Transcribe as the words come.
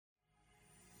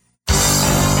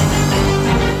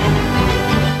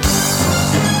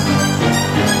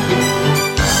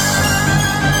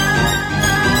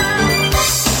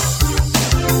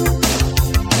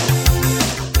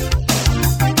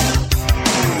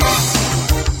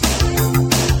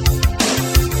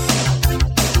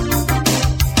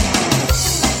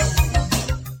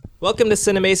Welcome to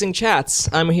Cinemazing Chats.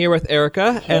 I'm here with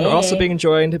Erica, and we're also being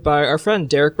joined by our friend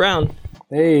Derek Brown.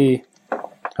 Hey,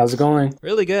 how's it going?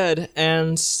 Really good.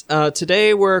 And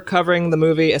today we're covering the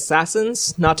movie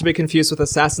Assassins, not to be confused with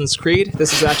Assassin's Creed.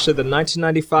 This is actually the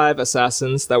 1995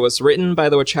 Assassins that was written by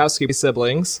the Wachowski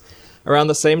siblings around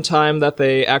the same time that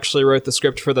they actually wrote the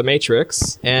script for The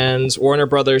Matrix. And Warner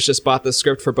Brothers just bought the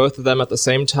script for both of them at the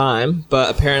same time. But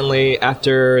apparently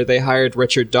after they hired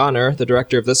Richard Donner, the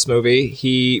director of this movie,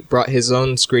 he brought his own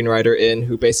screenwriter in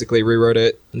who basically rewrote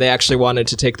it. They actually wanted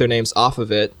to take their names off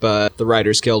of it, but the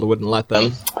Writers Guild wouldn't let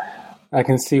them. I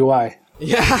can see why.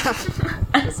 Yeah.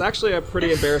 It's actually a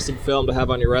pretty embarrassing film to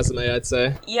have on your resume, I'd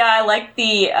say. Yeah, I like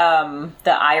the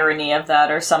irony of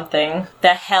that or something.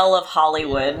 The hell of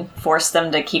Hollywood forced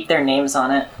them to keep their names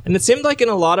on it. And it seemed like in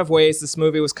a lot of ways this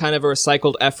movie was kind of a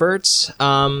recycled effort.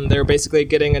 They were basically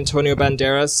getting Antonio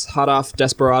Banderas hot off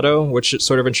Desperado, which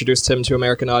sort of introduced him to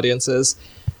American audiences.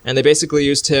 And they basically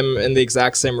used him in the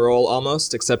exact same role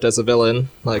almost, except as a villain.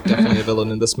 Like, definitely a villain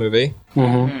in this movie.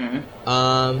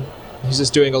 Mm-hmm. He's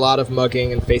just doing a lot of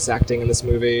mugging and face acting in this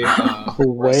movie.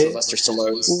 Sylvester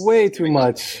Stallone. Way too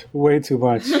much. Way too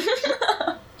much.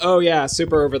 Oh yeah,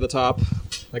 super over the top.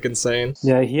 Like insane.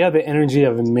 Yeah, he had the energy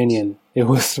of a minion. It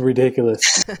was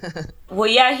ridiculous. Well,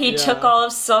 yeah, he took all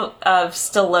of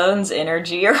Stallone's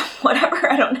energy or whatever,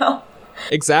 I don't know.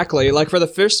 Exactly. Like for the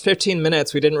first 15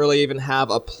 minutes, we didn't really even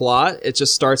have a plot. It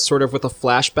just starts sort of with a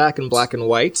flashback in black and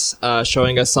white,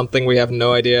 showing us something we have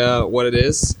no idea what it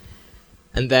is.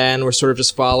 And then we're sort of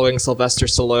just following Sylvester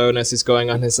Stallone as he's going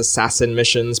on his assassin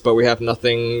missions, but we have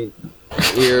nothing.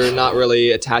 We're not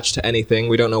really attached to anything.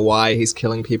 We don't know why he's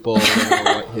killing people. We don't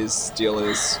know what his deal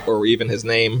is, or even his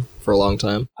name for a long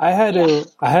time. I had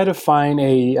to find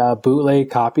a bootleg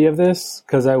copy of this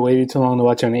because I waited too long to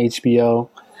watch it on HBO.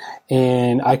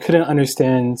 And I couldn't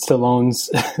understand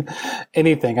Stallone's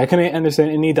anything. I couldn't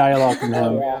understand any dialogue from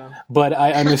him. But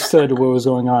I understood what was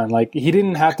going on. Like, he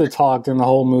didn't have to talk during the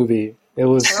whole movie. It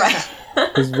was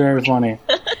very funny.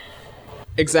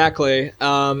 Exactly.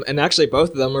 And actually, both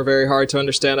of them were very hard to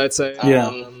understand, I'd say.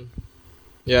 Yeah.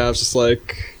 Yeah, it was just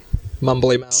like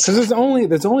mumbly mouth. Because there's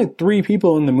only 3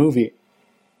 people in the movie.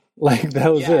 Like,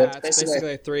 that was it. It's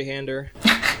basically a three-hander.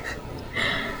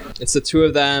 It's the two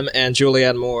of them and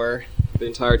Julianne Moore the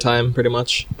entire time, pretty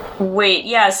much. Wait,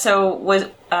 yeah, so was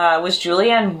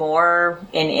Julianne Moore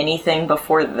in anything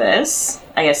before this?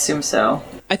 I assume so.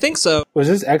 I think so. Was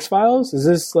this X-Files? Is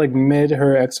this like mid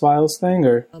her X-Files thing,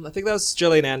 or? I think that was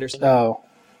Gillian Anderson. Oh,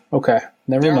 okay.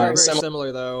 Never They're mind. very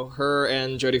similar, though. Her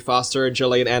and Jodie Foster and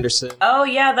Gillian Anderson. Oh,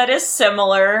 yeah, that is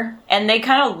similar. And they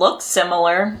kind of look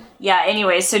similar. Yeah,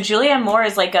 anyway, so Julianne Moore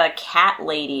is like a cat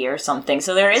lady or something.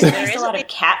 So there is a lot of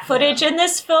cat footage in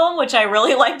this film, which I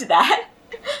really liked that.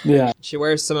 Yeah. She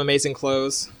wears some amazing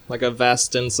clothes, like a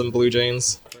vest and some blue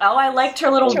jeans. Oh, I liked her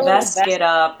little vest get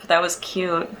up. That was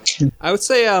cute. I would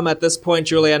say at this point,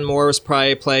 Julianne Moore was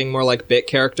probably playing more like bit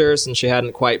characters, and she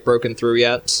hadn't quite broken through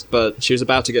yet, but she was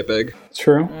about to get big.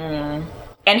 True.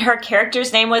 And her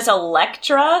character's name was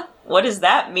Elektra? What does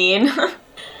that mean?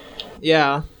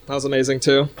 Yeah, that was amazing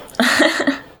too.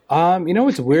 You know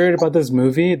what's weird about this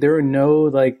movie? There were no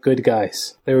like good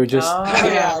guys. They were just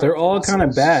they're all kind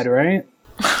of bad, right?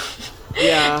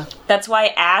 Yeah. That's why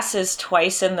ass is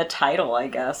twice in the title, I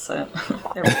guess. They're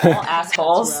all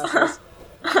assholes.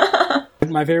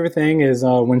 My favorite thing is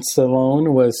when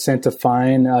Stallone was sent to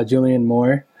find Julianne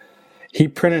Moore, he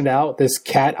printed out this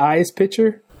cat eyes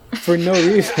picture for no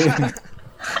reason. Like,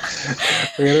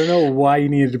 I don't know why you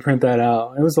needed to print that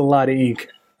out. It was a lot of ink.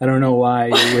 I don't know why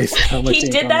you wasted so much ink. He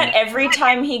did that every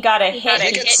time he got a hit.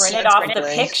 He printed off the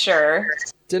picture.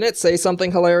 Didn't it say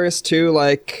something hilarious too,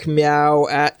 like meow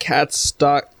at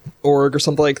cats.org or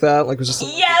something like that? Like it was just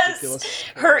yes,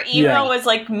 her email was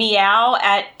like meow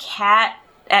at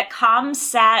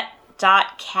comsat.cat.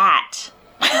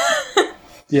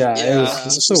 Yeah, it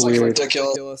was so like weird.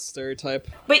 Ridiculous stereotype.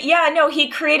 But yeah, no, he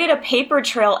created a paper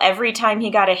trail every time he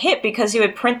got a hit because he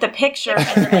would print the picture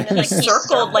and then he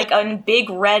circled like a big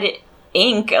red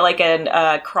ink, like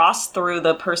a cross through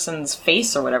the person's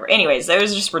face or whatever. Anyways, that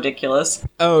was just ridiculous.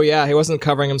 Oh yeah, he wasn't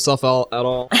covering himself at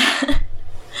all.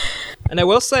 And I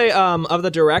will say, of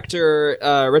the director,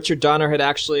 Richard Donner had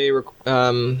actually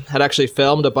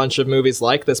filmed a bunch of movies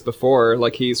like this before.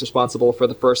 Like he's responsible for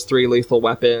the first 3 Lethal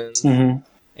Weapon,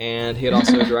 and he had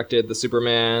also directed the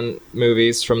Superman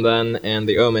movies from then and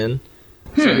The Omen.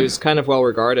 So he was kind of well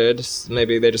regarded.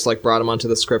 Maybe they just like brought him onto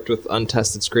the script with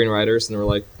untested screenwriters, and they were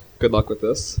like, "Good luck with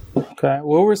this." Okay,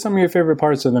 what were some of your favorite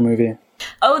parts of the movie?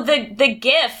 Oh, the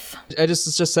GIF. I just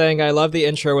was just saying, I love the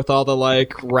intro with all the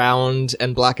like round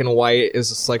and black and white is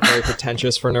just like very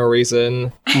pretentious for no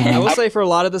reason. I will say for a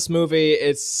lot of this movie,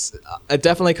 it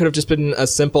definitely could have just been a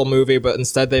simple movie, but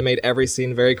instead they made every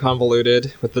scene very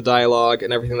convoluted with the dialogue,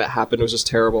 and everything that happened was just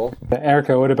terrible.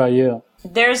 Erica, what about you?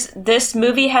 This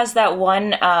movie has that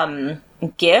one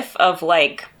GIF of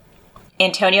like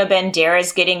Antonio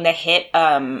Banderas getting the hit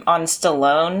on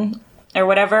Stallone or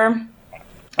whatever.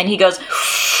 And he goes,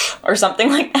 or something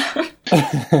like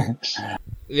that.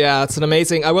 Yeah, it's an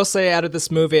amazing... I will say, out of this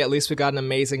movie, at least we got an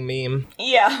amazing meme.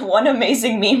 Yeah, one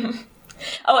amazing meme.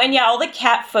 Oh, and yeah, all the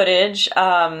cat footage.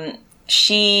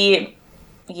 She...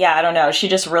 Yeah, I don't know. She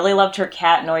just really loved her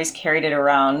cat and always carried it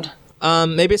around.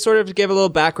 Maybe sort of to give a little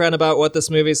background about what this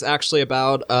movie is actually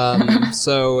about.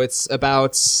 So it's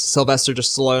about Sylvester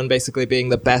Stallone basically being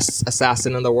the best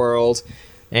assassin in the world.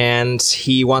 And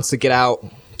he wants to get out...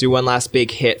 do one last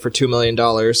big hit for $2 million.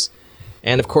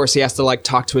 And of course he has to like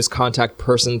talk to his contact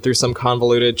person through some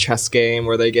convoluted chess game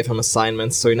where they give him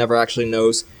assignments, so he never actually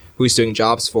knows who he's doing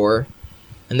jobs for.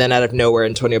 And then out of nowhere,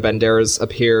 Antonio Banderas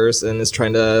appears and is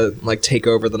trying to like take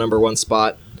over the number one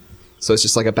spot. So it's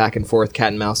just like a back and forth cat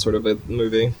and mouse sort of a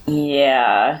movie.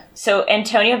 Yeah. So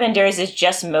Antonio Banderas is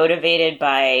just motivated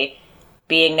by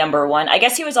being number one. I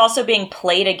guess he was also being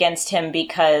played against him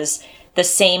because the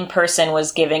same person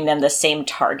was giving them the same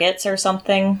targets or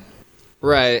something.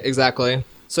 Right, exactly.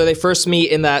 So they first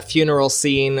meet in that funeral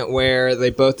scene where they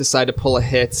both decide to pull a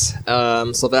hit.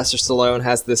 Sylvester Stallone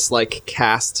has this, like,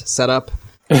 cast set up.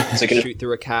 So shoot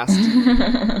through a cast.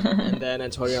 And then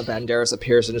Antonio Banderas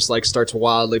appears and just, like, starts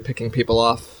wildly picking people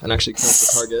off and actually kills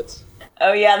the targets.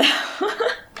 Oh, yeah.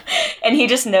 And he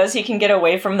just knows he can get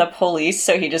away from the police,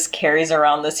 so he just carries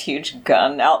around this huge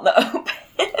gun out in the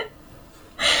open.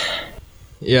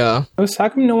 Yeah. How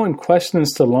come no one questioned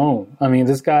Stallone? I mean,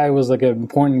 this guy was like an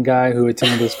important guy who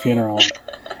attended this funeral,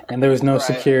 and there was no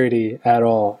security at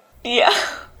all. Yeah.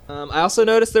 I also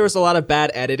noticed there was a lot of bad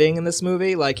editing in this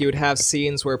movie. Like, you would have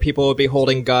scenes where people would be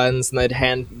holding guns, and they'd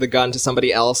hand the gun to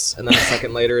somebody else, and then a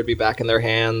second later it'd be back in their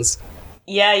hands.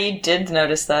 Yeah, you did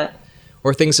notice that.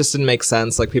 Or things just didn't make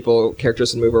sense, like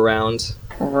characters would move around.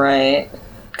 Right.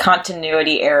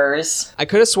 Continuity errors. I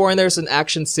could have sworn there's an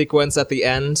action sequence at the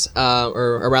end,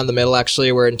 or around the middle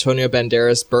actually, where Antonio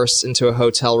Banderas bursts into a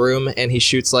hotel room and he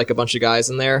shoots like a bunch of guys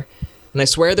in there. And I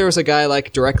swear there was a guy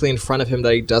like directly in front of him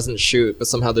that he doesn't shoot, but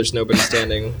somehow there's nobody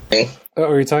standing. Oh,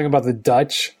 are you talking about the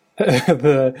Dutch?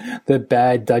 the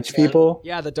bad Dutch people?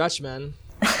 Yeah, the Dutchmen.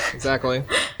 Exactly.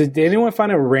 Did anyone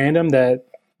find it random that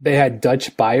they had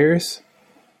Dutch buyers?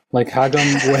 Like, how come,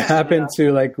 what happened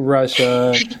to, like,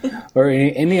 Russia or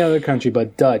any other country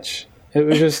but Dutch? It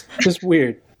was just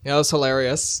weird. Yeah, it was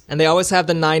hilarious. And they always have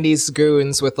the 90s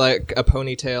goons with, like, a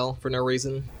ponytail for no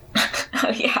reason.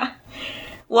 Oh, yeah.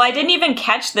 Well, I didn't even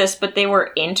catch this, but they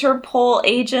were Interpol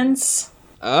agents.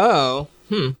 Oh.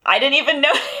 I didn't even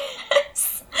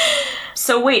notice.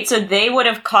 So wait, so they would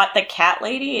have caught the cat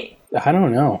lady? I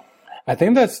don't know. I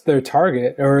think that's their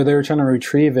target, or they were trying to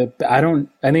retrieve it. But I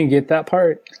didn't get that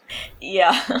part.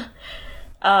 Yeah.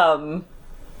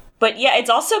 But yeah, it's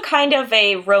also kind of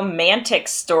a romantic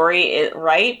story,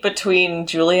 right? Between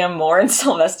Julia Moore and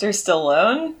Sylvester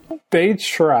Stallone. They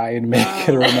try and make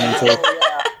it romantic.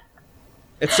 Yeah.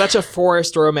 It's such a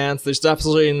forced romance. There's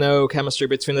absolutely no chemistry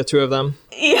between the two of them.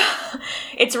 Yeah.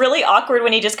 It's really awkward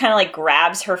when he just kind of like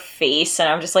grabs her face, and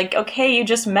I'm just like, okay, you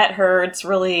just met her. It's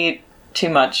really too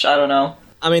much. I don't know.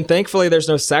 I mean, thankfully there's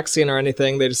no sex scene or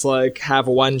anything. They just like have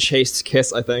one chaste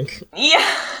kiss, I think.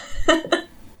 Yeah. It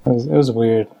was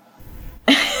weird.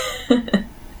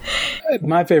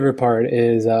 My favorite part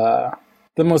is the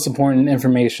most important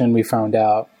information we found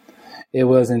out. It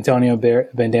was Antonio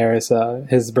Banderas,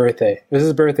 his birthday. It was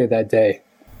his birthday that day.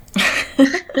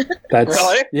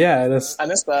 Really? Yeah. I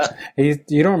missed that.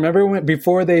 You don't remember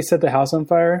before they set the house on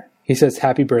fire? He says,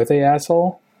 "Happy birthday,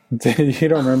 asshole." You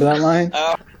don't remember that line?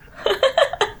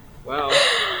 Wow.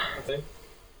 Okay.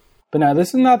 But now, this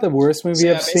is not the worst movie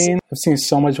I've seen. I've seen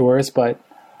so much worse, but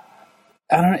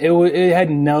I don't know. It had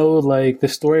no, like, the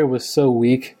story was so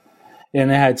weak. And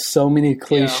it had so many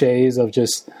cliches of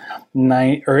just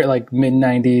mid-90s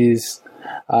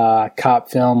cop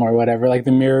film or whatever. Like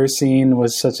the mirror scene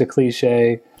was such a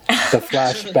cliche. The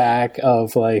flashback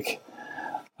of like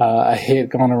a hit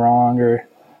gone wrong or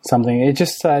something. It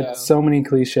just had so many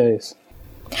cliches.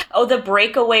 Oh, the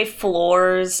breakaway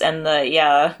floors and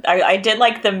I did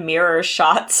like the mirror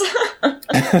shots.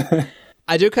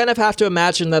 I do kind of have to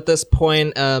imagine that this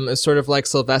point is sort of like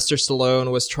Sylvester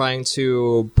Stallone was trying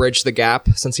to bridge the gap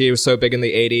since he was so big in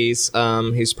the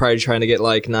 80s. He's probably trying to get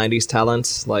like 90s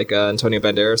talent, like Antonio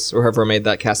Banderas, or whoever made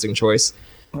that casting choice.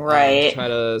 Right. To try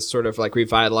to sort of like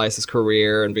revitalize his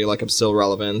career and be like, I'm still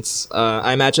relevant.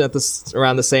 I imagine at this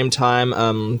around the same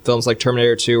time, films like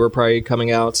Terminator 2 were probably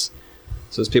coming out. So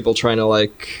there's people trying to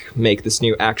like make this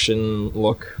new action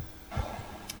look.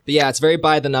 But yeah, it's very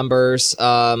by the numbers.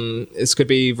 This could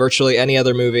be virtually any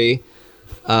other movie,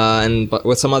 but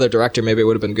with some other director, maybe it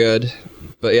would have been good.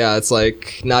 But yeah, it's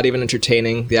like not even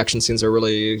entertaining. The action scenes are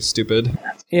really stupid.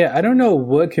 Yeah, I don't know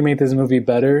what could make this movie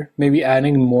better. Maybe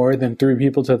adding more than 3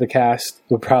 people to the cast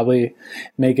would probably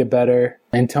make it better.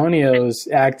 Antonio's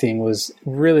acting was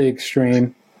really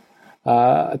extreme.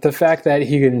 The fact that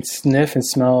he can sniff and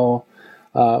smell,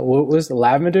 what was it,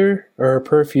 lavender or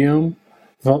perfume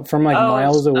from like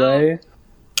miles away.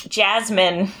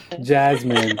 Jasmine.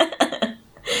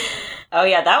 Oh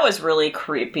yeah, that was really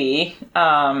creepy.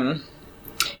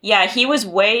 Yeah, he was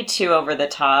way too over the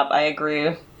top. I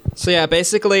agree. So yeah,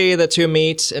 basically the two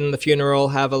meet in the funeral,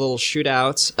 have a little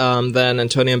shootout. Then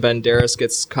Antonio Banderas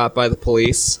gets caught by the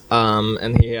police,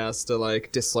 and he has to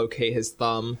like dislocate his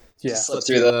thumb, slip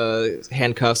through the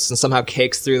handcuffs, and somehow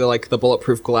cakes through the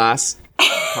bulletproof glass,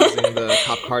 causing the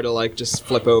cop car to like just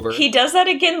flip over. He does that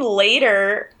again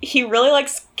later. He really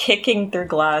likes kicking through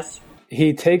glass.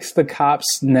 He takes the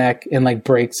cop's neck and like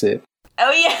breaks it.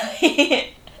 Oh yeah.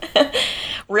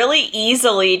 Really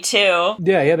easily, too.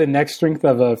 Yeah, he had the neck strength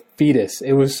of a fetus.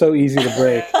 It was so easy to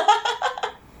break.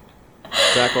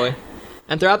 Exactly.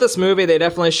 And throughout this movie, they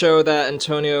definitely show that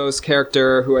Antonio's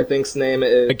character, who I think's name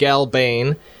is Miguel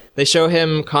Bain, they show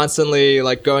him constantly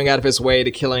like going out of his way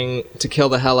to kill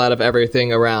the hell out of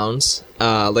everything around.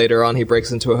 Later on, he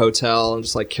breaks into a hotel and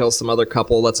just like kills some other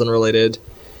couple that's unrelated.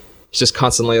 He's just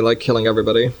constantly like killing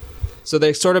everybody. So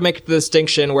they sort of make the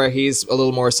distinction where he's a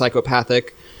little more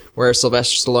psychopathic, where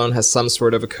Sylvester Stallone has some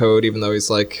sort of a code, even though he's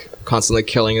like constantly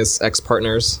killing his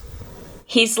ex-partners.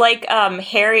 He's like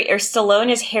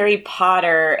Stallone is Harry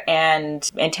Potter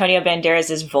and Antonio Banderas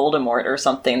is Voldemort or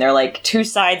something. They're like two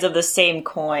sides of the same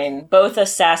coin. Both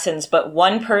assassins, but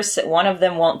one of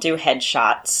them won't do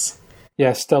headshots.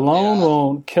 Yeah, Stallone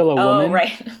won't kill a woman.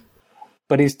 Right.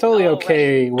 But he's totally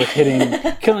okay with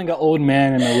killing an old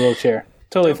man in a wheelchair.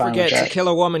 Totally fine with that. Don't forget, to kill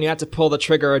a woman, you have to pull the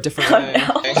trigger a different way.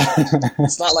 No.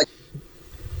 It's not like...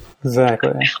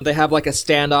 Exactly. They have like a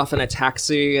standoff in a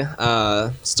taxi.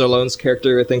 Stallone's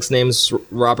character, I think's name's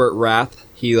Robert Rath.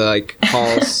 He like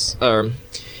calls,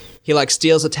 he like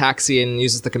steals a taxi and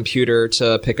uses the computer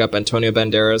to pick up Antonio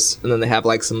Banderas. And then they have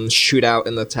like some shootout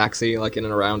in the taxi, like in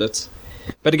and around it.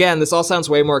 But again, this all sounds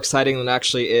way more exciting than it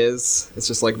actually is. It's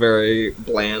just like very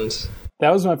bland.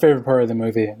 That was my favorite part of the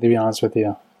movie, to be honest with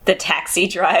you. The taxi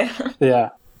drive. Yeah.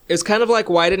 It's kind of like,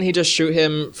 why didn't he just shoot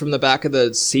him from the back of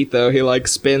the seat, though? He, like,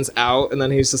 spins out, and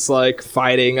then he's just, like,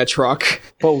 fighting a truck.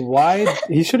 But why?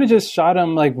 He should have just shot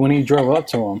him, like, when he drove up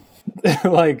to him.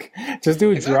 Like, just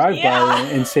do a drive-by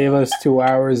and save us 2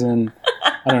 hours and,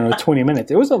 20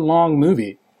 minutes. It was a long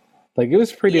movie. Like, it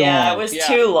was pretty long. Yeah, it was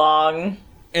too long.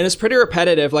 And it's pretty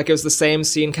repetitive. Like, it was the same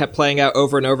scene kept playing out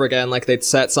over and over again. Like, they'd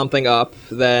set something up,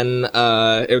 then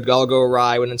it would all go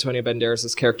awry when Antonio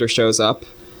Banderas' character shows up.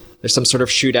 There's some sort of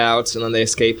shootout, and then they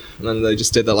escape, and then they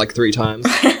just did that, like, 3 times.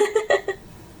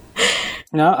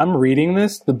 Now, I'm reading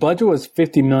this. The budget was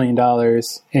 $50 million,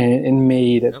 and it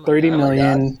made $30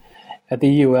 million at the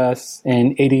U.S.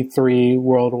 and $83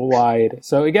 worldwide.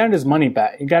 So it got his money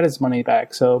back.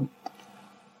 So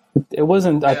it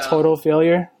wasn't a total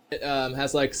failure. It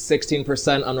has like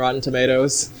 16% on Rotten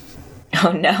Tomatoes.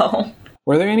 Oh no.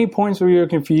 Were there any points where you were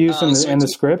confused in the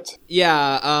script?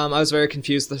 Yeah, I was very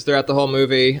confused throughout the whole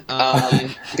movie.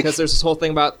 Because there's this whole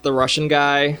thing about the Russian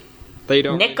guy. They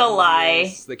don't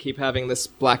Nikolai. They keep having this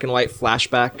black and white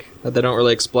flashback that they don't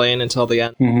really explain until the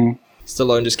end. Mm-hmm.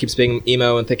 Stallone just keeps being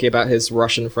emo and thinking about his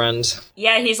Russian friend.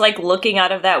 Yeah, he's like looking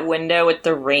out of that window with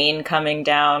the rain coming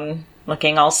down,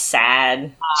 looking all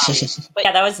sad. But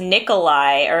yeah, that was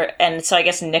Nikolai, and so I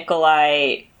guess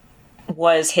Nikolai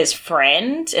was his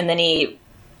friend, and then he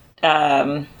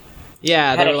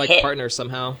yeah, they were like partners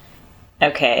somehow.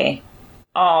 Okay.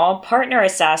 Aw, partner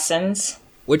assassins.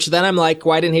 Which then I'm like,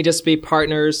 why didn't he just be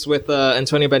partners with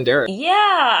Antonio Banderas? Yeah,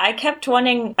 I kept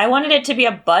wanting... I wanted it to be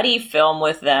a buddy film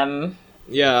with them.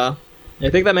 Yeah. I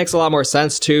think that makes a lot more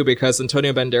sense, too, because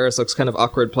Antonio Banderas looks kind of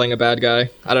awkward playing a bad guy.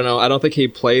 I don't know. I don't think he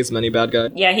plays many bad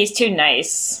guys. Yeah, he's too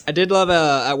nice. I did love,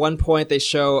 at one point, they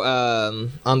show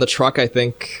on the truck, I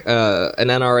think, an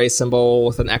NRA symbol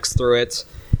with an X through it.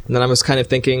 And then I was kind of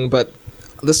thinking, but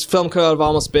this film could have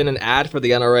almost been an ad for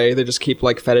the NRA. They just keep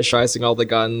like fetishizing all the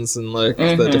guns and like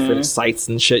the different sites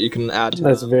and shit you can add to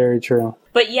That's them. very true.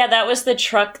 But yeah, that was the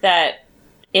truck that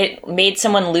it made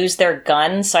someone lose their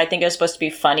gun. So I think it was supposed to be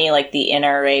funny, like the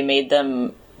NRA made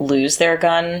them lose their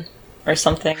gun or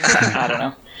something. I don't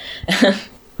know.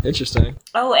 Interesting.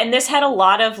 Oh, and this had a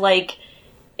lot of like,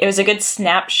 it was a good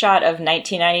snapshot of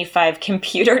 1995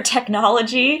 computer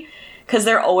technology because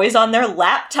they're always on their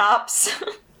laptops.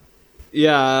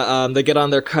 Yeah, they get on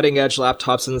their cutting edge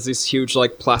laptops and there's these huge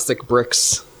like plastic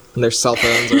bricks, and their cell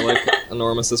phones are like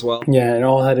enormous as well. Yeah, it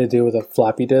all had to do with a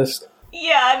floppy disk.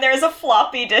 Yeah, and there's a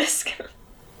floppy disk.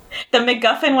 The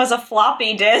MacGuffin was a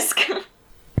floppy disk.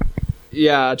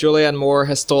 Yeah, Julianne Moore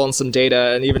has stolen some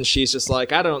data, and even she's just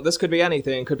like, I don't. This could be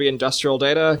anything. Could be industrial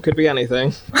data. Could be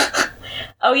anything.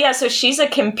 Oh yeah, so she's a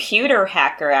computer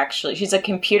hacker. Actually, she's a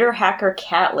computer hacker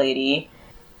cat lady.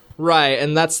 Right,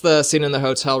 and that's the scene in the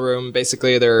hotel room.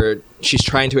 Basically, she's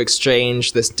trying to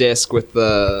exchange this disc with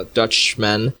the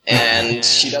Dutchmen. And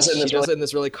she does it in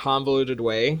this really convoluted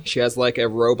way. She has like a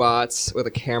robot with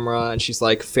a camera, and she's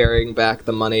like ferrying back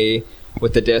the money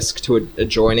with the disc to an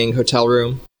adjoining hotel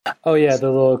room. Oh yeah,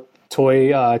 the little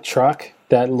toy truck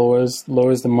that lowers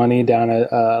the money down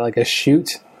like a chute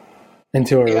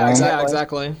into a room. Yeah,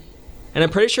 exactly. And I'm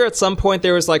pretty sure at some point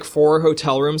there was like 4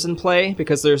 hotel rooms in play,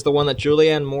 because there's the one that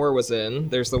Julianne Moore was in,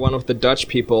 there's the one with the Dutch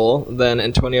people, then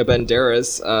Antonio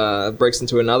Banderas breaks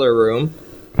into another room,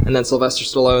 and then Sylvester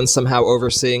Stallone somehow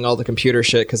overseeing all the computer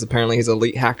shit, because apparently he's an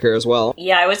elite hacker as well.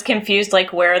 Yeah, I was confused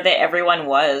like where everyone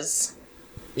was.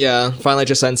 Yeah, finally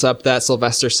just ends up that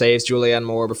Sylvester saves Julianne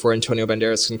Moore before Antonio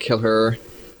Banderas can kill her.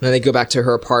 And then they go back to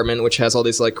her apartment, which has all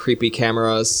these like creepy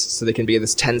cameras, so they can be in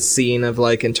this tense scene of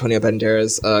like Antonio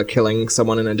Banderas killing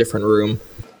someone in a different room.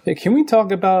 Hey, can we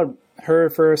talk about her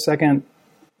for a second?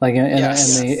 Like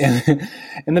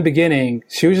in the beginning,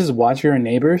 she was just watching her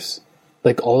neighbors,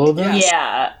 like all of them.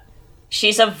 Yeah,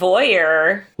 she's a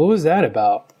voyeur. What was that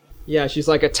about? Yeah, she's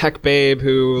like a tech babe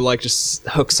who like just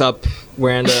hooks up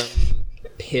random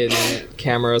hidden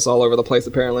cameras all over the place,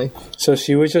 apparently. So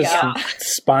she was just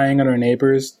spying on her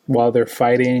neighbors while they're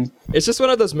fighting. It's just one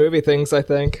of those movie things, I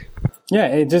think. Yeah,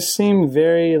 it just seemed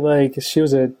very like she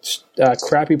was a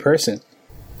crappy person.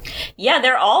 Yeah,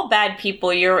 they're all bad people.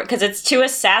 Because it's 2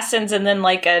 assassins and then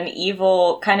like an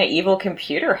evil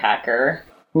computer hacker.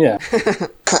 Yeah.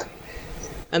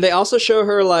 And they also show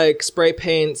her like spray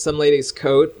paint some lady's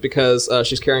coat because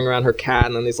she's carrying around her cat,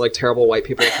 and then these like terrible white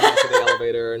people come into the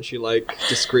elevator, and she like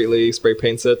discreetly spray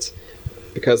paints it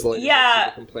because like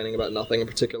people complaining about nothing in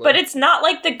particular. But it's not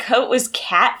like the coat was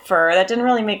cat fur. That didn't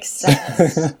really make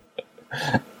sense.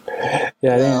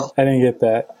 Yeah, I didn't get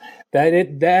that. That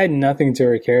had nothing to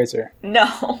her character.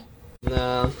 No.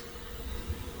 Nah.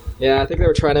 Yeah, I think they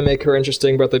were trying to make her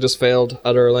interesting, but they just failed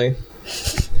utterly.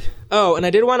 Oh, and I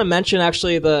did want to mention,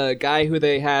 actually, the guy who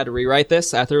they had rewrite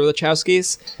this after the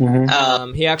Wachowskis.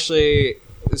 Mm-hmm. He actually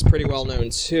is pretty well known,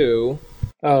 too.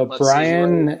 Oh,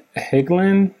 Brian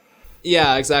Higlin?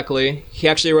 Yeah, exactly. He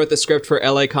actually wrote the script for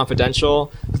LA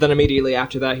Confidential, but then immediately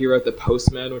after that, he wrote The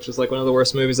Postman, which was like one of the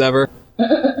worst movies ever.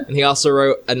 And he also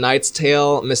wrote A Knight's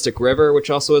Tale, Mystic River, which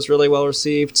also was really well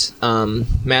received.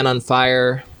 Man on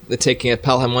Fire, the Taking of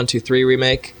Pelham 1-2-3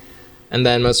 remake. And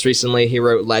then most recently, he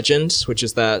wrote Legend, which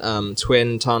is that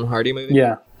twin Tom Hardy movie.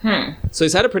 Yeah. So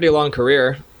he's had a pretty long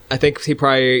career. I think he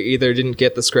probably either didn't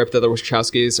get the script that the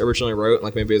Wachowskis originally wrote,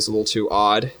 like maybe it was a little too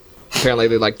odd. Apparently,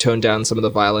 they like toned down some of the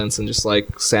violence and just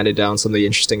like sanded down some of the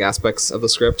interesting aspects of the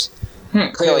script.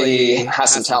 Clearly he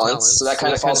has some talents, so that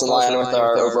kind of falls in line with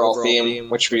our overall theme,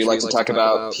 which we like to talk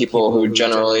about people who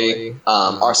generally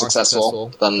are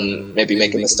successful, then maybe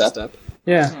making the step.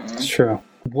 Yeah, it's true.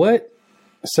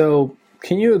 So,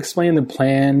 can you explain the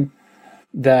plan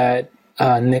that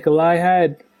Nikolai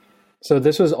had? So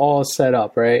this was all set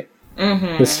up, right?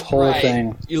 Mm-hmm. This whole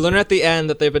thing. You learn at the end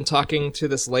that they've been talking to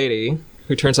this lady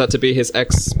who turns out to be his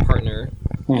ex-partner.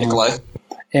 Mm-hmm. Nikolai.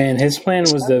 And his plan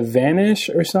was to vanish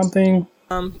or something?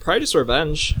 Probably just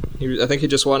revenge. I think he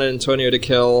just wanted Antonio to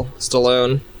kill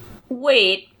Stallone.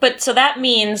 Wait, but so that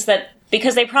means that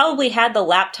because they probably had the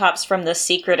laptops from the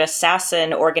secret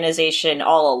assassin organization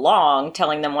all along,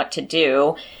 telling them what to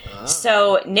do.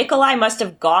 So Nikolai must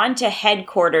have gone to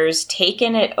headquarters,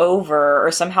 taken it over,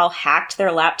 or somehow hacked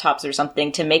their laptops or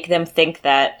something to make them think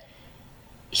that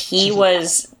he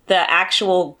was the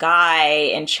actual guy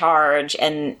in charge,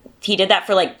 and he did that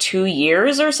for like 2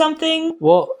 years or something?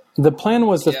 Well, the plan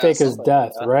was to fake his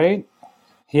death, right?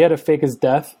 He had to fake his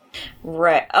death?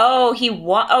 Right. Oh, he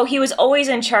was always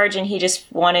in charge and he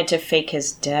just wanted to fake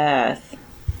his death.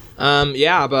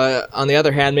 Yeah, but on the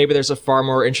other hand, maybe there's a far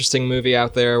more interesting movie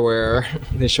out there where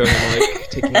they show him like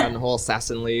taking on the whole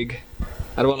assassin league.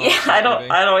 I don't know. Yeah, I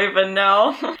don't even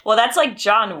know. Well, that's like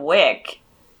John Wick.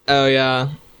 Oh yeah.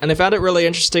 And I found it really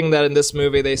interesting that in this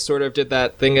movie they sort of did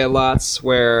that thing a lot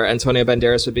where Antonio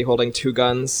Banderas would be holding two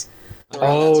guns.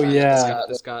 Oh yeah.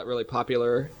 This got really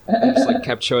popular and just like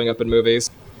kept showing up in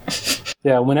movies.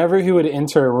 Yeah, whenever he would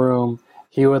enter a room,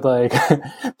 he would like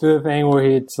do the thing where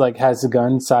he like has the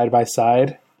gun side by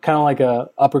side, kind of like a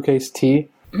uppercase T.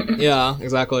 Yeah,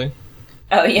 exactly.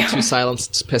 Oh yeah. Two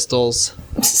silenced pistols.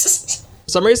 For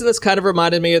some reason, this kind of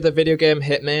reminded me of the video game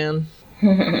Hitman.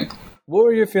 What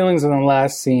were your feelings on the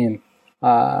last scene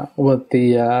with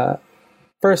the...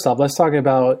 First off, let's talk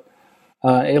about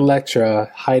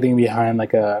Elektra hiding behind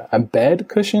like a bed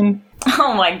cushion.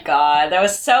 Oh my god, that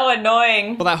was so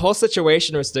annoying. Well, that whole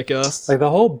situation was ridiculous. Like the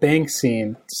whole bank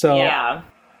scene. So Yeah.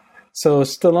 So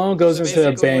Stallone goes into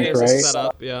a bank, it was right? set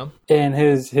up, yeah. And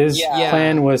his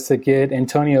plan was to get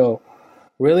Antonio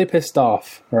really pissed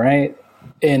off, right?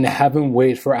 And have him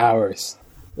wait for hours.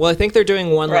 Well, I think they're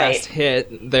doing one Right. last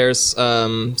hit. There's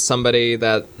somebody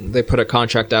that they put a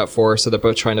contract out for, so they're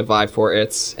both trying to vie for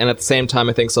it. And at the same time,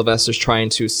 I think Sylvester's trying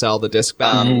to sell the disc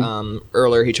back.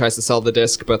 Earlier, he tries to sell the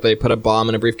disc, but they put a bomb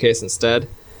in a briefcase instead.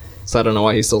 So I don't know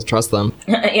why he still trusts them.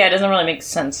 Yeah, it doesn't really make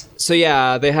sense. So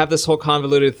yeah, they have this whole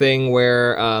convoluted thing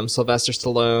where Sylvester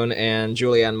Stallone and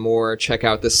Julianne Moore check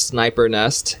out this sniper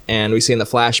nest, and we see in the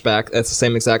flashback that's the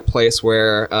same exact place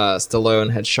where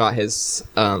Stallone had shot his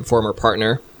former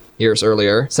partner years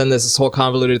earlier. So then there's this whole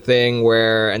convoluted thing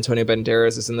where Antonio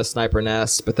Banderas is in the sniper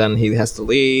nest, but then he has to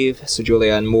leave, so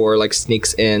Julianne Moore like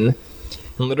sneaks in,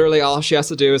 and literally all she has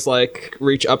to do is like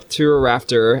reach up to a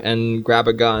rafter and grab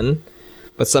a gun.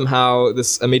 But somehow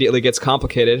this immediately gets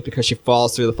complicated because she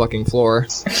falls through the fucking floor.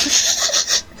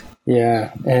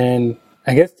 Yeah, and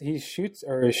I guess he shoots,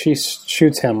 or she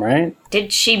shoots him, right?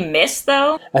 Did she miss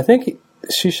though? I think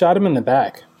she shot him in the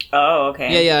back. Oh,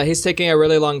 okay. Yeah, he's taking a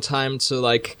really long time to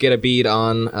like get a bead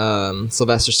on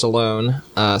Sylvester Stallone.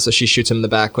 So she shoots him in the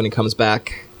back when he comes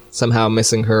back, somehow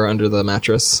missing her under the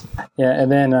mattress. Yeah,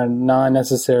 and then a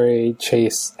non-necessary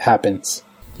chase happens.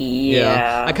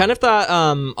 Yeah. I kind of thought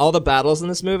all the battles in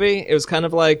this movie, it was kind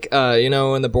of like,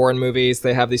 in the Bourne movies,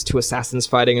 they have these two assassins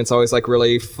fighting. It's always like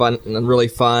really fun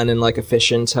and like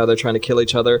efficient how they're trying to kill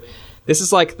each other. This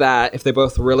is like that if they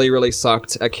both really, really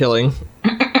sucked at killing.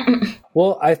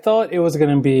 Well, I thought it was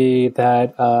going to be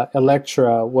that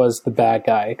Elektra was the bad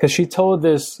guy, because she told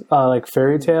this like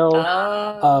fairy tale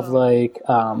of like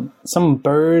some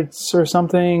birds or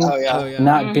something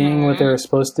not being what they were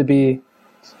supposed to be.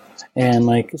 And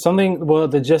like something, well,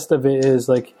 the gist of it is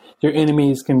like your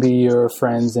enemies can be your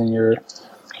friends and your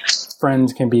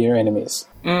friends can be your enemies.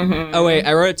 Mm-hmm. Oh wait,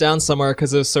 I wrote it down somewhere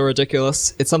because it was so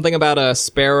ridiculous. It's something about a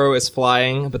sparrow is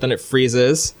flying, but then it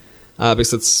freezes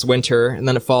because it's winter, and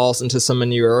then it falls into some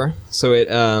manure, so it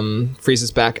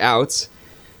freezes back out.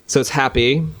 So it's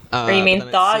happy. Or you mean but then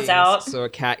it thaws sings, out. So a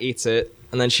cat eats it.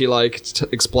 And then she like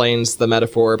explains the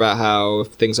metaphor about how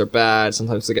if things are bad,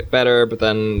 sometimes they get better, but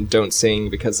then don't sing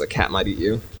because a cat might eat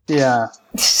you. Yeah.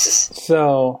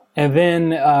 So, and then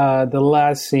the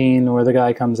last scene where the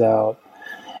guy comes out,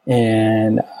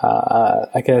 and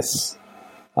I guess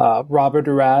Robert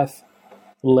Durath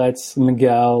lets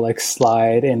Miguel like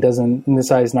slide and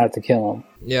decides not to kill him.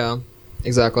 Yeah,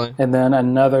 exactly. And then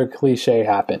another cliche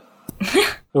happened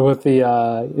with the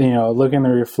look in the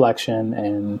reflection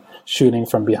and shooting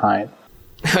from behind.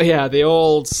 Oh yeah, the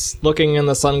old looking in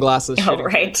the sunglasses. Oh,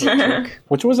 right. Trick.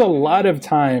 Which was a lot of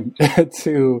time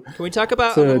to... Can we talk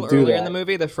about to a little do earlier that. in the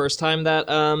movie, the first time that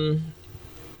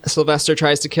Sylvester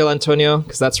tries to kill Antonio?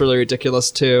 Because that's really ridiculous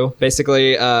too.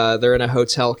 Basically, they're in a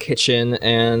hotel kitchen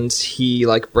and he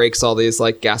like breaks all these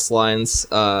like gas lines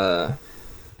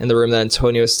in the room that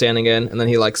Antonio is standing in, and then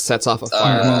he like sets off a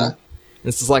fireball.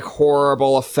 It's this like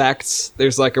horrible effect.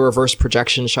 There's like a reverse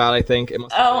projection shot, I think. It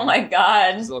must have Oh been. my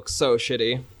god. It looks so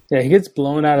shitty. Yeah, he gets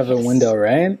blown out of a window,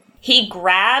 right? He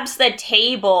grabs the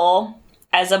table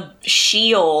as a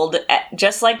shield,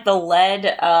 just like the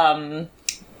lead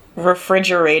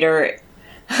refrigerator.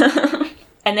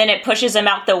 And then it pushes him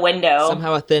out the window.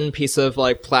 Somehow a thin piece of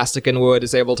like plastic and wood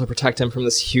is able to protect him from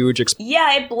this huge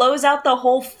Yeah, it blows out the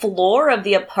whole floor of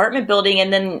the apartment building,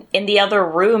 and then in the other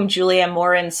room, Julianne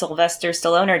Moore and Sylvester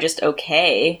Stallone are just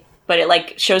okay. But it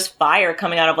like shows fire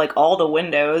coming out of like all the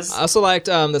windows. I also liked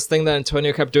this thing that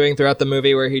Antonio kept doing throughout the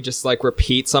movie where he just like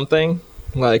repeats something.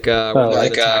 Like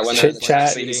when chit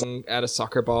chat. shooting at a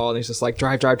soccer ball and he's just like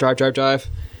drive.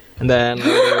 And then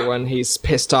later, when he's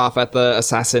pissed off at the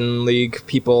Assassin League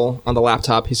people on the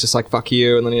laptop, he's just like, fuck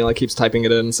you, and then he like keeps typing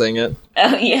it in and saying it.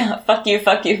 Oh yeah, fuck you,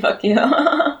 fuck you, fuck you.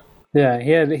 Yeah,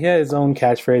 he had his own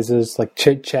catchphrases like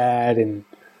chit chat and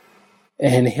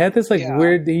he had this like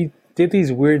weird. He did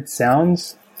these weird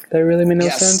sounds that really made no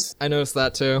sense. I noticed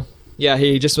that too. Yeah,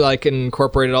 he just like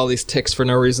incorporated all these tics for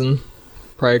no reason,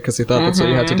 probably because he thought that's what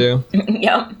you had to do.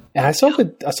 Yep. And I saw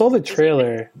the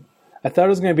trailer. I thought it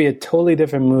was going to be a totally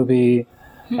different movie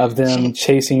of them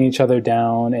chasing each other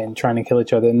down and trying to kill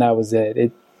each other, and that was it.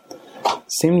 It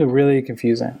seemed really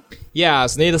confusing. Yeah,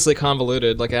 it's needlessly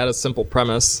convoluted. Like, it had a simple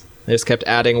premise. They just kept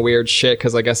adding weird shit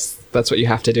because I guess that's what you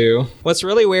have to do. What's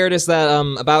really weird is that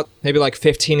about maybe like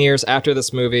 15 years after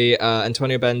this movie,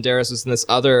 Antonio Banderas was in this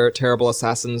other terrible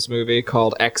assassins movie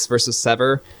called X vs.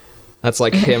 Sever. That's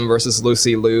like him versus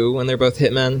Lucy Liu when they're both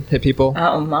hit people.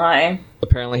 Oh my.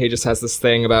 Apparently he just has this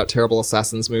thing about terrible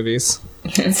assassins movies.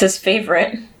 It's his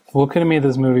favorite. What could have made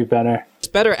this movie better? It's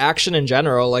better action in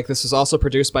general. Like, this was also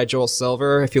produced by Joel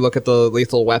Silver. If you look at the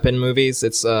Lethal Weapon movies,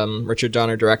 it's Richard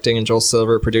Donner directing and Joel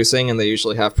Silver producing, and they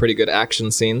usually have pretty good action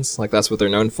scenes. Like, that's what they're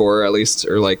known for, at least,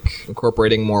 or like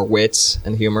incorporating more wit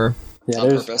and humor. Yeah,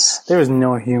 there was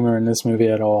no humor in this movie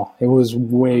at all. It was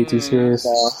way too serious.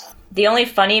 The only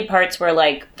funny parts were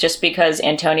like just because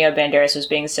Antonio Banderas was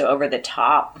being so over the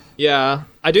top. Yeah,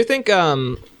 I do think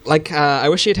I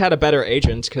wish he'd had a better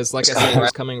agent, because like I said, he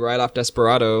was coming right off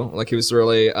Desperado. Like, he was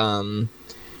really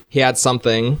he had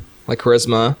something like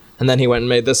charisma, and then he went and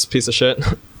made this piece of shit.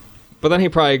 But then he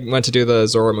probably went to do the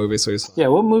Zorro movie. So he's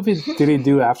what movie did he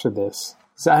do after this?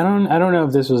 So I don't know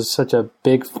if this was such a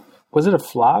big. Was it a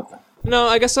flop? No,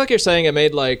 I guess like you're saying, it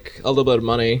made like a little bit of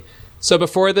money. So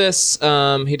before this,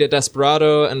 he did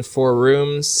Desperado and Four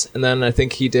Rooms, and then I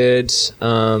think he did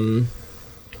Evita.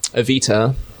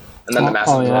 And then the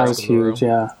Massive. Oh, yeah, that was huge,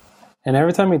 yeah. And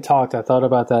every time he talked, I thought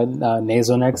about that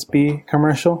Nasonex B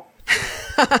commercial.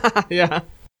 Yeah.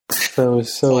 So it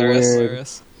was so weird.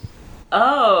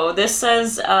 Oh, this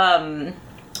says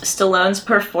Stallone's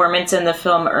performance in the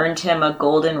film earned him a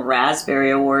Golden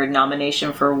Raspberry Award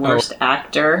nomination for Worst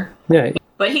Actor. Yeah.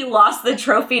 But he lost the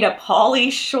trophy to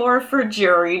Pauly Shore for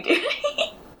jury duty.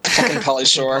 Fucking Pauly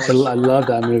Shore. I love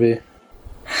that movie.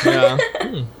 Yeah.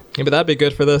 Maybe that'd be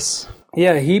good for this.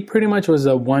 Yeah, he pretty much was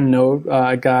a one-note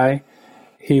guy.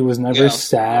 He was never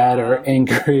sad or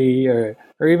angry or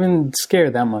even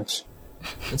scared that much.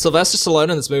 And Sylvester Stallone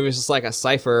in this movie is just like a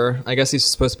cipher. I guess he's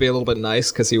supposed to be a little bit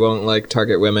nice because he won't like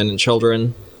target women and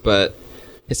children, but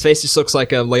his face just looks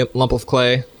like a lump of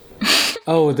clay.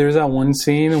 Oh, there's that one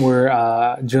scene where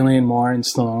Julianne Moore and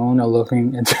Stallone are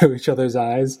looking into each other's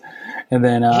eyes, and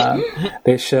then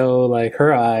they show like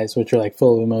her eyes, which are like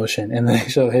full of emotion, and then they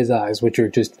show his eyes, which are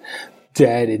just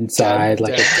dead inside,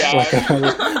 like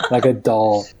a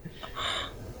doll.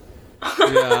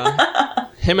 Yeah,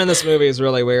 him in this movie is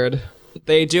really weird.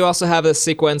 They do also have a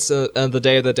sequence of the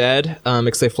Day of the Dead,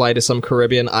 because they fly to some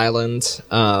Caribbean island,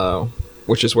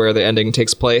 which is where the ending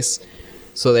takes place.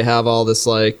 So they have all this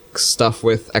like stuff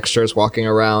with extras walking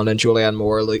around, and Julianne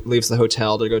Moore leaves the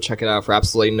hotel to go check it out for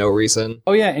absolutely no reason.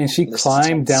 Oh yeah, and she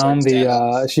climbed down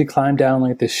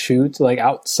like the chute like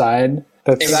outside.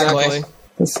 Exactly.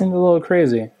 That seemed a little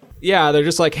crazy. Yeah, they're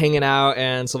just like hanging out,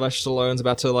 and Sylvester Stallone's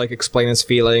about to like explain his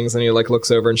feelings, and he like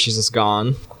looks over, and she's just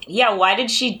gone. Yeah, why did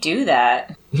she do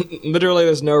that? Literally,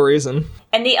 there's no reason.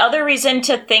 And the other reason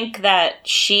to think that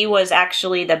she was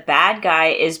actually the bad guy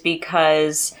is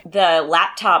because the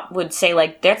laptop would say,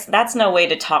 like, that's no way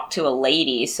to talk to a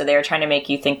lady, so they were trying to make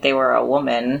you think they were a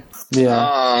woman.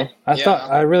 Yeah.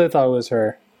 I really thought it was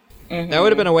her. Mm-hmm. That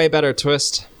would have been a way better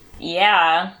twist.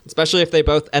 Yeah. Especially if they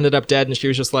both ended up dead and she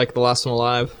was just, like, the last one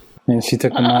alive. And she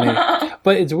took the money.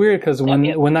 But it's weird, because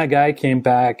when that guy came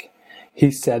back, he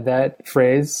said that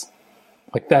phrase.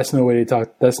 Like, that's no way to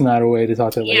talk. That's not a way to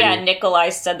talk to a lady. Yeah, Nikolai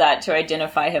said that to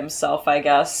identify himself, I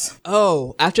guess.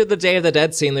 Oh, after the Day of the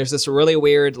Dead scene, there's this really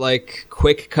weird, like,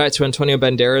 quick cut to Antonio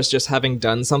Banderas just having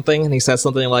done something, and he says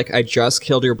something like, "I just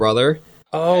killed your brother."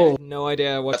 Oh. I had no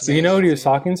idea what So you know what he was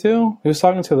talking to? He was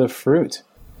talking to the fruit.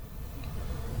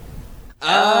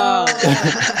 Oh.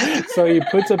 So he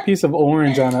puts a piece of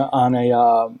orange on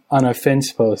a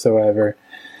fence post or whatever,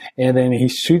 and then he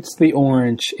shoots the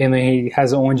orange, and then he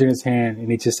has an orange in his hand, and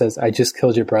he just says, "I just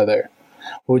killed your brother,"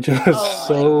 which was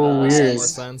so weird. More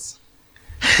sense.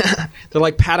 They're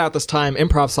like, pat out this time,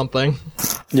 improv something.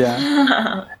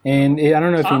 Yeah, and I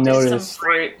don't know if you noticed,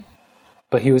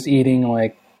 but he was eating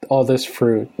like all this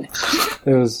fruit.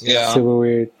 It was super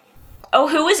weird. Oh,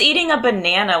 who was eating a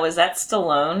banana? Was that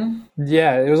Stallone?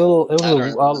 Yeah, it was a little.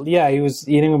 It was yeah, he was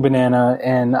eating a banana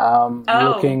and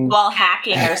looking while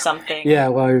hacking or something. Yeah,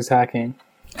 while he was hacking.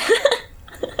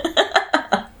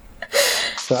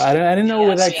 So I didn't know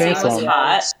where that came from.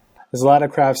 Hot. There's a lot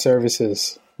of craft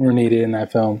services were needed in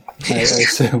that film, I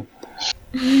assume.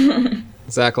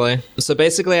 Exactly. So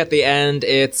basically at the end,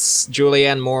 it's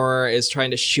Julianne Moore is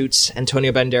trying to shoot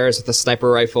Antonio Banderas with a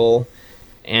sniper rifle,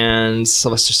 and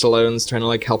Sylvester Stallone's trying to,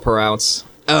 like, help her out.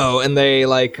 Oh, and they,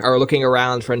 like, are looking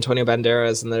around for Antonio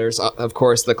Banderas, and there's, of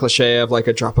course, the cliche of, like,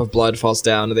 a drop of blood falls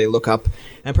down, and they look up. And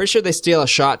I'm pretty sure they steal a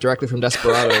shot directly from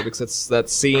Desperado, because it's that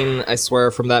scene, I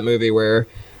swear, from that movie where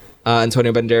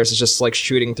Antonio Banderas is just, like,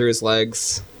 shooting through his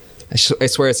legs. I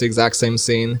swear it's the exact same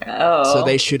scene. Oh. So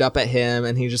they shoot up at him,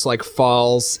 and he just, like,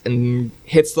 falls and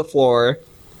hits the floor.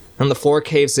 And the floor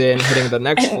caves in, hitting the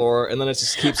next floor, and then it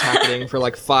just keeps happening for,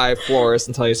 like, 5 floors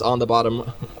until he's on the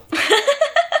bottom.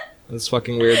 This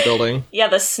fucking weird building. Yeah,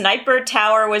 the sniper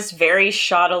tower was very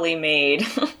shoddily made.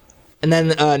 And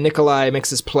then Nikolai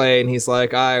makes his play, and he's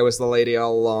like, I was the lady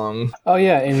all along. Oh,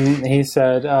 yeah, and he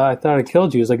said, I thought I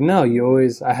killed you. He was like, no,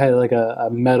 I had, like, a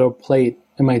metal plate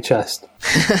in my chest.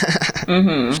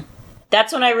 Mm-hmm.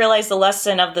 That's when I realized the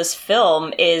lesson of this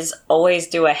film is always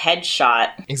do a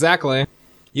headshot. Exactly.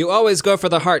 You always go for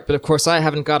the heart, but of course I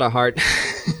haven't got a heart.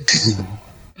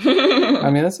 I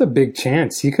mean, that's a big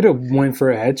chance. He could have went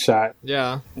for a headshot.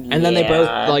 Yeah. And then they both,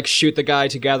 like, shoot the guy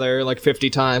together, like, 50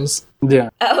 times.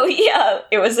 Yeah. Oh, yeah.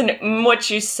 It was an what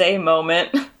you say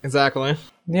moment. Exactly.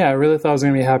 Yeah, I really thought it was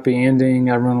going to be a happy ending.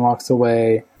 Everyone walks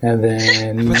away, and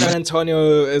then... But then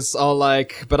Antonio is all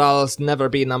like, but I'll never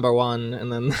be number one,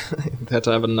 and then they had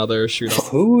to have another shoot-off.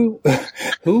 Who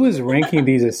is ranking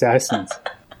these assassins?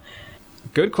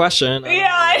 Good question.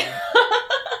 Yeah,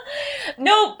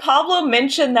 No, Pablo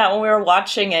mentioned that when we were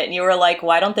watching it, and you were like,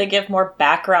 why don't they give more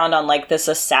background on, like, this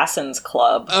Assassin's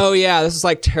Club? Oh, yeah, this is,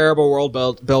 like, terrible world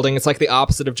building. It's like the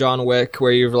opposite of John Wick,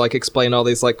 where you've, like, explained all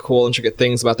these, like, cool, intricate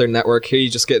things about their network. Here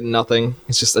you just get nothing.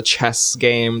 It's just a chess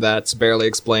game that's barely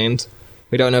explained.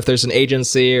 We don't know if there's an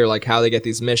agency, or, like, how they get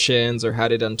these missions, or how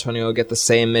did Antonio get the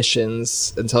same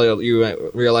missions, until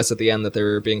you realize at the end that they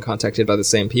were being contacted by the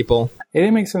same people. It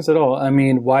didn't make sense at all. I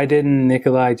mean, why didn't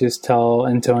Nikolai just tell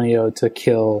Antonio to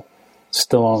kill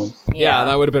Stallone? Yeah,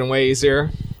 that would have been way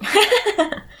easier.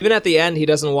 Even at the end, he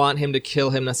doesn't want him to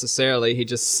kill him necessarily.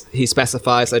 He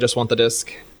specifies, I just want the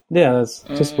disc. Yeah, that's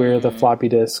just weird. The floppy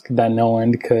disk that no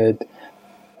one could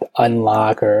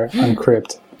unlock or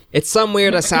uncrypt. It's some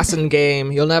weird assassin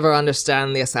game. You'll never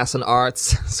understand the assassin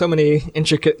arts. So many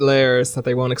intricate layers that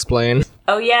they won't explain.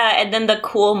 Oh, yeah, and then the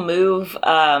cool move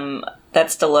that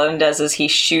Stallone does is he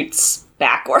shoots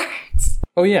backwards.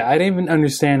 Oh, yeah, I didn't even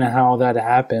understand how that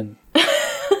happened.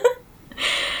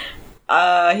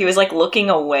 He was, like, looking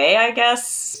away, I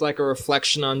guess. It's like a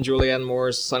reflection on Julianne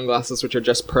Moore's sunglasses, which are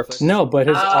just perfect. No, but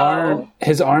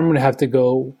his arm would have to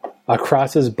go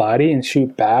across his body and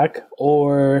shoot back,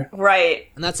 or... Right.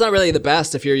 And that's not really the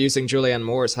best if you're using Julianne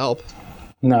Moore's help.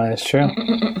 No, that's true.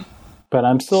 But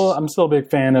I'm still a big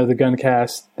fan of the gun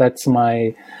cast. That's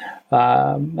my...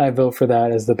 I vote for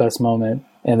that as the best moment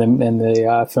in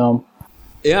the film.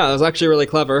 Yeah, it was actually really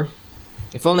clever.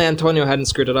 If only Antonio hadn't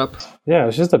screwed it up. Yeah, it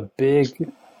was just a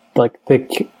big, like,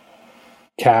 thick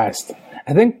cast.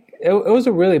 I think it was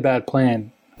a really bad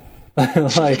plan.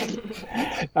 Like,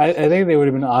 I think they would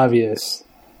have been obvious.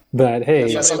 But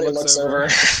hey, somebody looks over.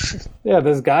 Yeah,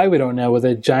 this guy we don't know with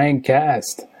a giant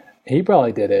cast. He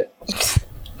probably did it.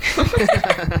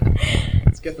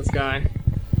 Let's get this guy.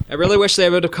 I really wish they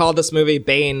would have called this movie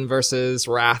Bane versus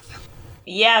Wrath.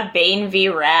 Yeah, Bane v.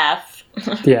 Wrath.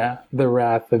 Yeah, the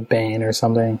Wrath of Bane or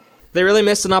something. They really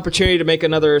missed an opportunity to make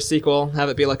another sequel, have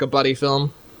it be like a buddy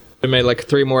film. They made like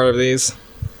 3 more of these.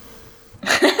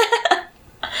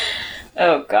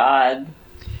 Oh, God.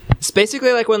 It's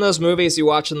basically like one of those movies you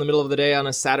watch in the middle of the day on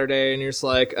a Saturday, and you're just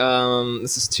like,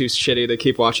 this is too shitty to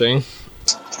keep watching.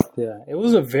 Yeah, it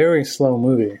was a very slow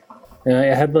movie.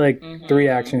 It had like 3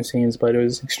 action scenes, but it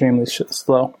was extremely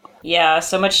slow. Yeah,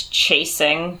 so much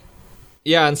chasing.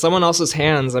 Yeah, in someone else's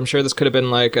hands, I'm sure this could have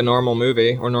been like a normal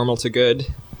movie, or normal to good.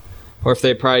 Or if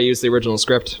they probably used the original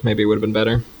script, maybe it would have been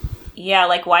better. Yeah,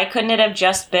 like, why couldn't it have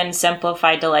just been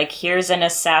simplified to, like, here's an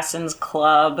Assassin's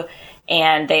Club,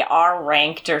 and they are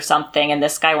ranked or something, and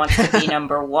this guy wants to be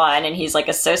number 1, and he's, like,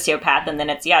 a sociopath, and then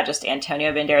it's, just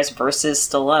Antonio Banderas versus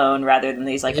Stallone, rather than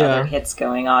these, like, other hits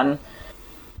going on.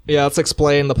 Yeah, let's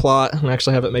explain the plot and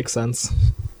actually have it make sense.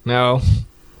 No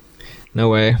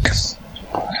way.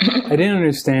 I didn't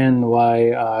understand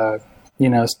why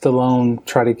Stallone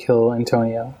try to kill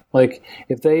Antonio? Like,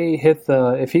 if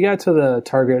he got to the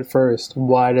target first,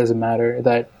 why does it matter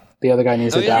that the other guy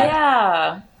needs to die?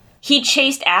 Yeah. He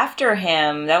chased after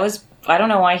him. I don't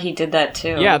know why he did that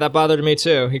too. Yeah, that bothered me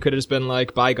too. He could have just been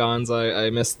like, bygones, I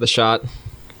missed the shot.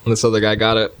 And this other guy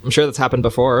got it. I'm sure that's happened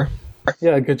before.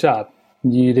 Yeah, good job.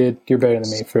 You're better than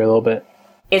me for a little bit.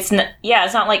 It's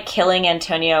not like killing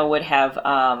Antonio would have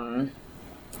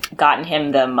gotten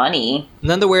him the money. And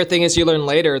then the weird thing is you learn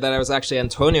later that it was actually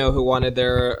Antonio who wanted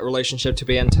their relationship to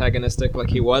be antagonistic, like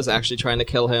he was actually trying to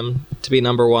kill him to be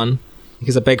number one.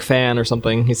 He's a big fan or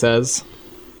something, he says.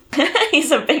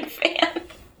 He's a big fan.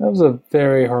 That was a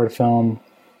very hard film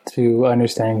to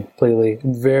understand completely.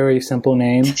 Very simple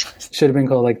name. Should have been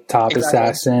called like Top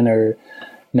Assassin or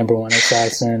Number One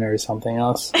Assassin or something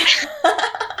else.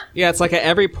 Yeah, it's like at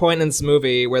every point in this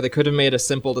movie where they could have made a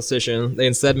simple decision, they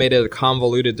instead made it a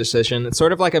convoluted decision. It's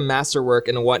sort of like a masterwork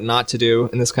in what not to do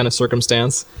in this kind of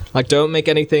circumstance. Like, don't make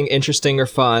anything interesting or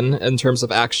fun in terms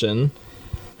of action,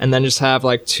 and then just have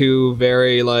like two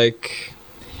very like...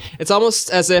 It's almost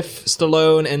as if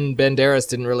Stallone and Banderas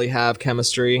didn't really have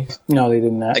chemistry. No, they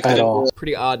didn't at all.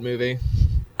 Pretty odd movie.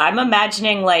 I'm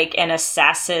imagining like an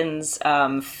assassin's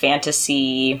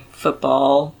fantasy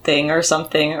football thing or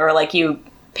something, or like you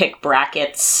pick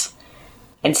brackets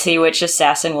and see which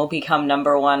assassin will become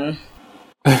number one.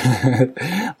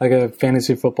 Like a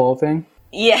fantasy football thing?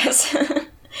 Yes.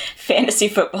 Fantasy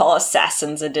Football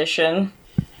Assassins Edition.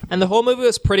 And the whole movie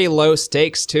was pretty low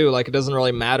stakes, too. Like, it doesn't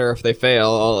really matter if they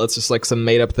fail. It's just like some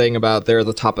made-up thing about they're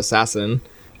the top assassin.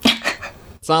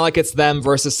 It's not like it's them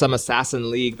versus some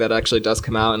assassin league that actually does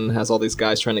come out and has all these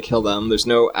guys trying to kill them. There's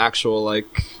no actual,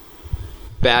 like,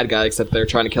 bad guy except they're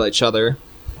trying to kill each other.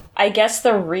 I guess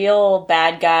the real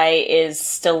bad guy is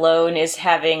Stallone is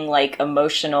having, like,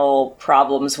 emotional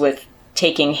problems with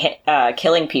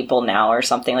killing people now or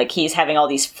something. Like, he's having all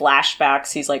these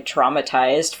flashbacks. He's, like,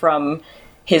 traumatized from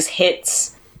his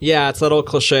hits. Yeah, it's that old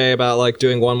cliche about, like,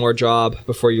 doing one more job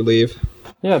before you leave.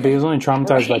 Yeah, but he was only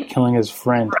traumatized by killing his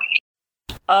friend.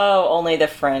 Oh, only the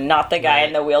friend, not the guy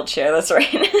in the wheelchair. That's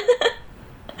right.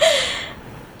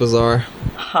 Bizarre.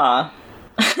 Huh.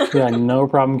 Yeah, no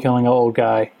problem killing an old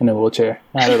guy in a wheelchair.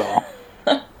 Not at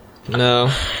all.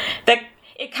 No.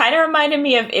 It kind of reminded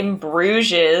me of In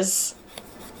Bruges.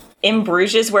 In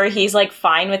Bruges, where he's like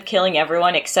fine with killing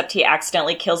everyone except he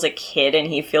accidentally kills a kid and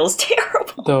he feels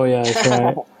terrible. Oh yeah, that's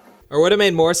right. Or would have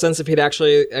made more sense if he'd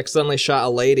actually accidentally shot a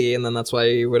lady, and then that's why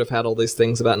he would have had all these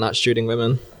things about not shooting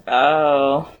women.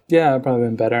 Oh. Yeah, it'd probably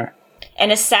been better.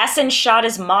 An assassin shot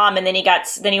his mom, and then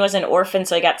he was an orphan,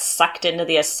 so he got sucked into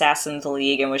the Assassin's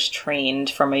League and was trained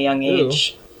from a young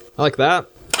age. Ooh, I like that.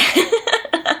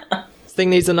 This thing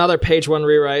needs another page one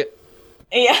rewrite.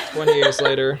 Yeah. 20 years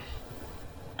later.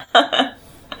 I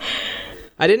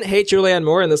didn't hate Julianne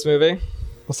Moore in this movie.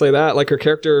 I'll say that. Like, her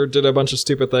character did a bunch of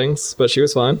stupid things, but she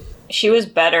was fine. She was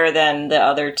better than the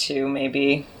other two,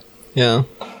 maybe. Yeah.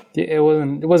 It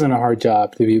wasn't a hard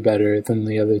job to be better than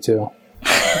the other two.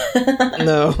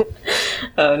 No.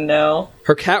 Oh no.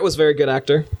 Her cat was a very good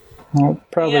actor. Well,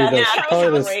 probably great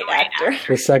actor.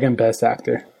 The second best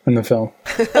actor in the film.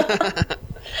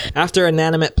 After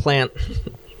Inanimate Plant.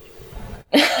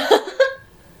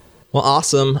 Well,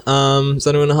 awesome. Does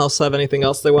anyone else have anything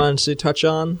else they wanted to touch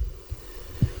on?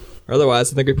 Or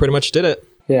otherwise, I think we pretty much did it.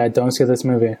 Yeah, don't see this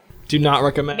movie. Do not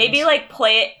recommend. Maybe like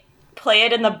play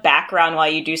it in the background while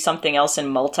you do something else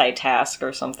and multitask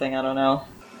or something. I don't know.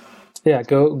 Yeah,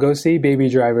 go see Baby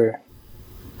Driver.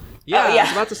 Yeah, Oh, yeah. I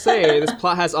was about to say, this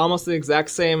plot has almost the exact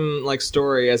same like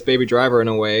story as Baby Driver in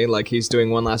a way. Like, he's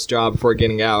doing one last job before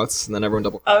getting out, and then everyone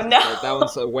double. Oh no. Like, that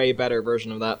one's a way better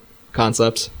version of that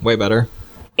concept. Way better.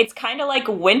 It's kind of like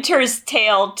Winter's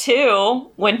Tale,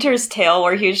 too. Winter's Tale,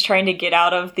 where he was trying to get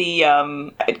out of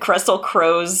the Russell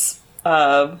Crowe's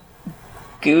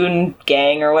goon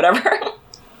gang or whatever.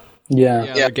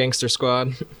 Yeah. The Gangster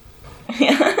Squad.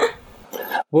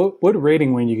 What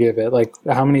rating would you give it? Like,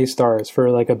 how many stars for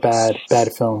like a bad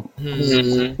film?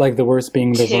 Mm-hmm. Like the worst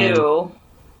being the villain. 2.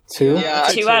 2? Yeah,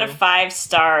 2 out of 5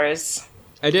 stars.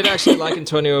 I did actually like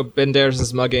Antonio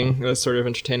Banderas' mugging. It was sort of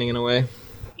entertaining in a way.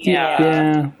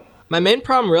 Yeah. My main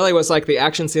problem really was like the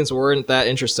action scenes weren't that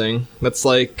interesting. That's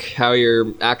like how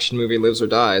your action movie lives or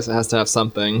dies. It has to have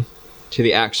something to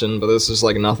the action, but this is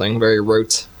like nothing. Very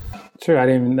rote. Sure, I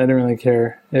didn't really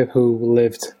care who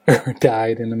lived or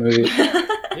died in the movie.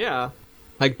 Yeah.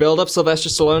 Like, build up Sylvester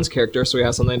Stallone's character so we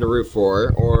have something to root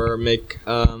for, or make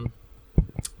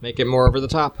it more over the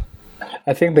top.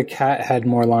 I think the cat had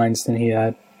more lines than he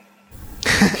had.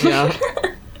 Yeah.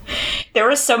 There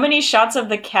were so many shots of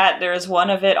the cat. There was one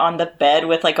of it on the bed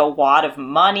with like a wad of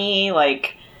money.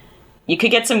 Like, you could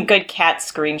get some good cat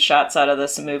screenshots out of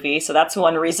this movie, so that's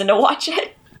one reason to watch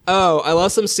it. Oh, I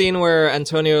love some scene where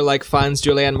Antonio like finds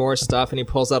Julianne Moore's stuff and he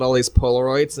pulls out all these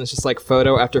Polaroids and it's just like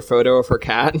photo after photo of her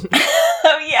cat.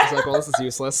 Oh yeah. He's like, well, this is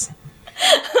useless.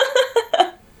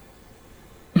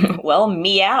 Well,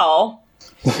 meow.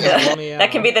 Yeah, meow.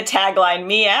 That can be the tagline,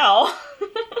 meow.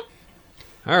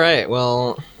 All right,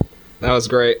 well, that was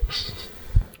great.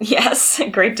 Yes,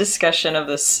 great discussion of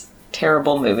this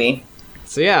terrible movie.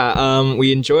 So yeah,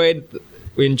 we enjoyed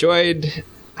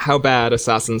how bad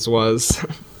Assassins was.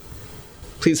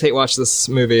 Please hate watch this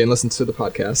movie and listen to the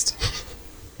podcast.